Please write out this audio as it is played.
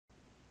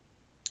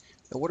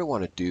Now what I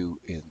want to do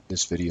in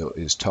this video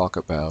is talk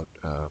about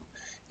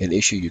an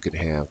issue you can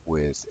have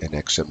with an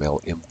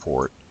XML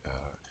import.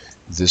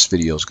 This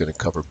video is going to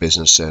cover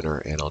Business Center,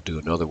 and I'll do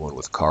another one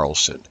with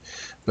Carlson.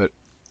 But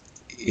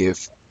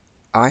if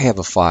I have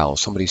a file,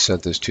 somebody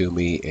sent this to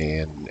me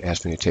and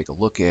asked me to take a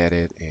look at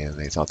it, and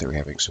they thought they were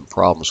having some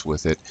problems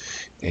with it,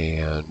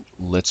 and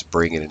let's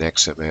bring in an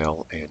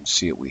XML and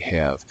see what we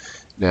have.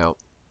 Now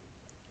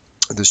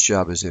this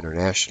job is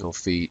international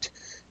feet,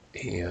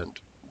 and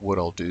what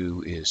I'll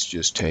do is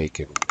just take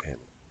and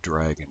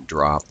drag and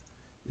drop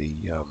the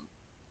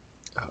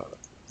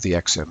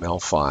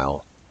XML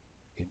file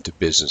into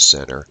Business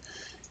Center,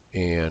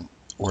 and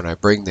when I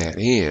bring that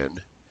in,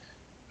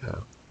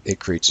 it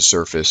creates a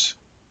surface,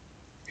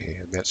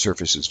 and that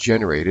surface is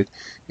generated,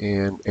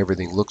 and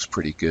everything looks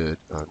pretty good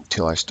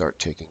until I start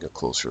taking a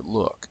closer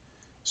look.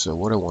 So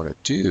what I want to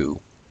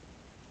do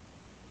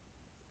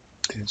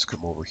is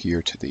come over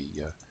here to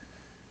the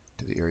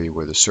area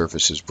where the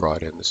surface is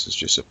brought in. This is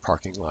just a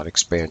parking lot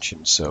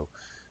expansion, so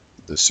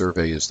the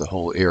survey is the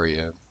whole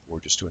area. We're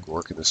just doing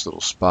work in this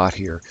little spot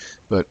here.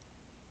 But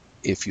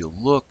if you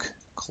look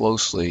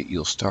closely,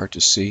 you'll start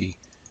to see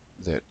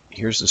that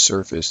here's the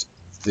surface.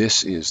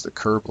 This is the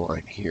curb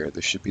line here.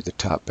 This should be the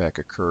top back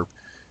of curb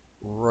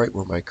right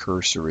where my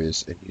cursor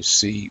is, and you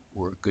see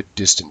we're a good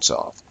distance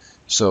off.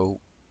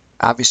 So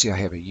obviously I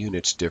have a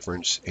units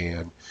difference,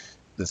 and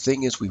the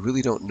thing is we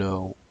really don't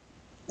know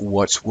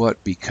what's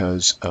what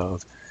because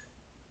of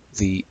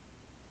the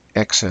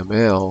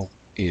XML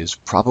is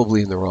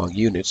probably in the wrong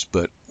units.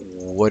 But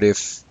what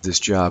if this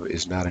job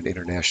is not an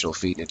international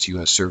feet and it's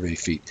US survey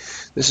feet?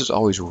 This is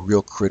always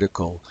real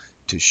critical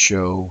to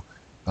show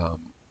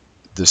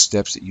the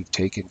steps that you've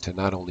taken to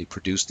not only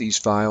produce these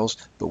files,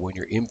 but when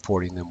you're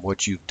importing them,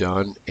 what you've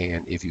done,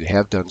 and if you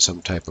have done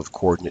some type of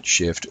coordinate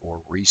shift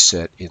or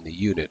reset in the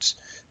units,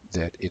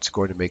 that it's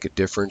going to make a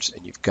difference,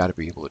 and you've got to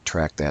be able to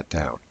track that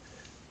down.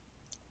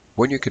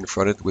 When you're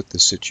confronted with the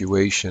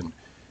situation,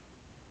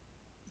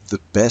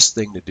 the best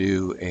thing to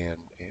do,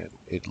 and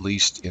at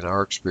least in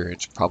our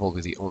experience,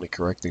 probably the only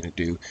correct thing to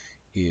do,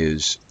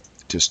 is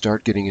to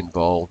start getting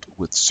involved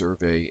with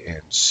survey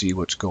and see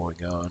what's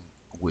going on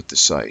with the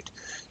site.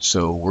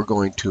 So we're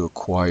going to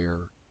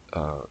acquire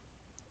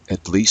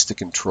at least the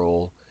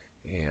control,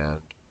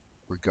 and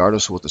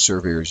regardless of what the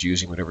surveyor is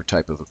using, whatever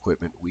type of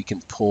equipment, we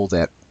can pull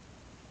that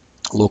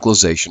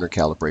localization or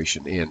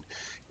calibration in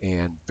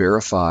and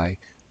verify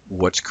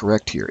what's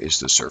correct here. Is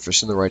the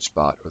surface in the right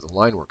spot or the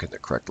line work in the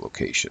correct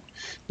location?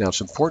 Now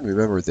it's important to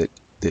remember that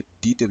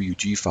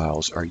DWG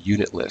files are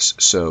unitless.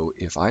 So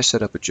if I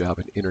set up a job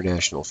in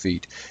international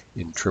feet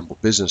in Trimble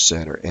Business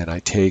Center and I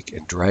take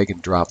and drag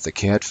and drop the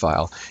CAD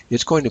file,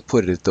 it's going to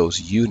put it at those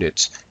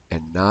units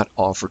and not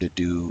offer to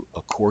do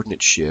a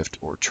coordinate shift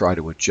or try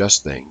to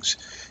adjust things.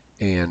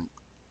 And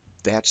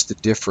that's the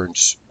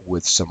difference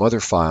with some other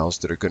files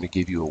that are going to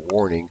give you a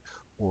warning,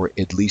 or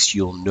at least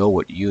you'll know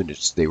what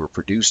units they were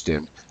produced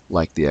in,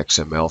 like the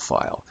XML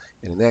file.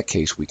 And in that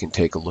case, we can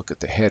take a look at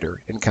the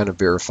header and kind of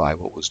verify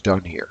what was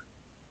done here.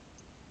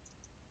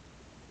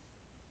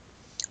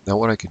 Now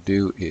what I can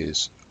do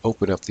is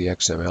open up the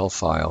XML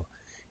file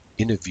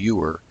in a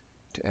viewer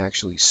to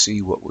actually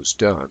see what was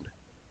done.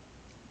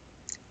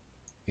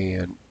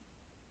 And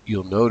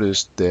you'll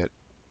notice that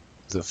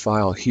the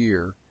file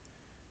here,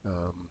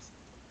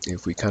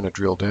 if we kind of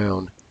drill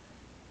down,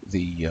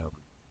 the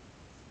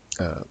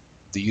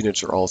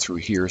units are all through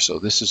here. So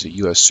this is a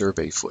US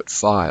survey foot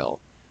file,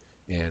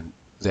 and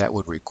that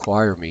would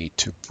require me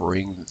to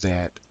bring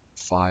that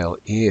file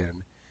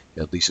in,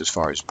 at least as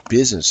far as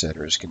Business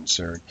Center is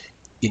concerned,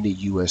 in a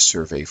US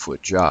survey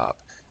foot job.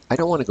 I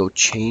don't want to go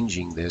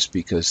changing this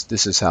because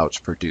this is how it's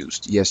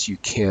produced. Yes, you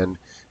can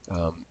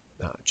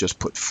just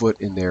put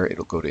foot in there.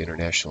 It'll go to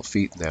international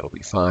feet, and that'll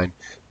be fine.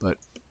 But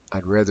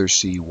I'd rather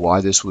see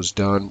why this was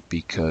done,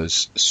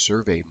 because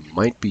survey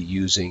might be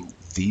using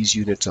these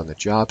units on the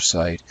job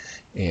site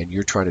and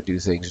you're trying to do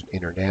things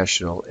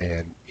international,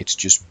 and it's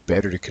just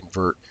better to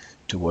convert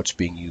to what's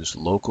being used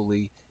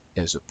locally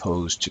as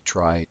opposed to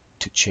try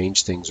to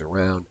change things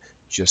around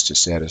just to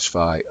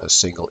satisfy a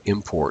single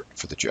import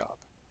for the job.